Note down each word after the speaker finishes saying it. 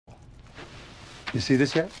You see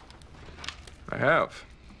this yet? I have.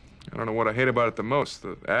 I don't know what I hate about it the most,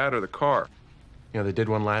 the ad or the car. You know, they did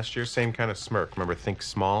one last year, same kind of smirk. Remember Think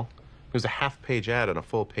Small? It was a half-page ad and a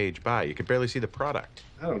full-page buy. You could barely see the product.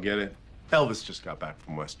 I don't get it. Elvis just got back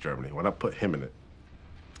from West Germany. Why not put him in it?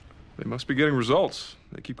 They must be getting results.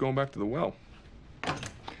 They keep going back to the well.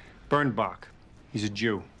 Bernbach. He's a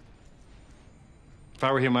Jew. If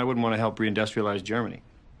I were him, I wouldn't want to help reindustrialize Germany.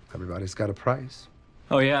 Everybody's got a price.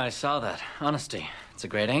 Oh, yeah, I saw that. Honesty. It's a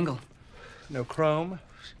great angle. No chrome,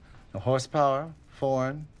 no horsepower,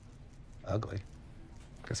 foreign, ugly.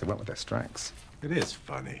 Guess I went with their strengths. It is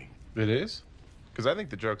funny. It is? Because I think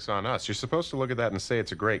the joke's on us. You're supposed to look at that and say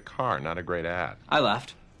it's a great car, not a great ad. I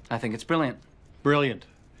laughed. I think it's brilliant. Brilliant.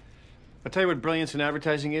 I'll tell you what brilliance in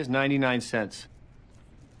advertising is, 99 cents.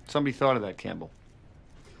 Somebody thought of that, Campbell.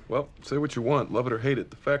 Well, say what you want, love it or hate it.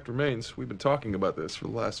 The fact remains, we've been talking about this for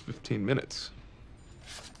the last 15 minutes.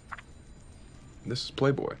 And this is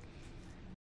Playboy.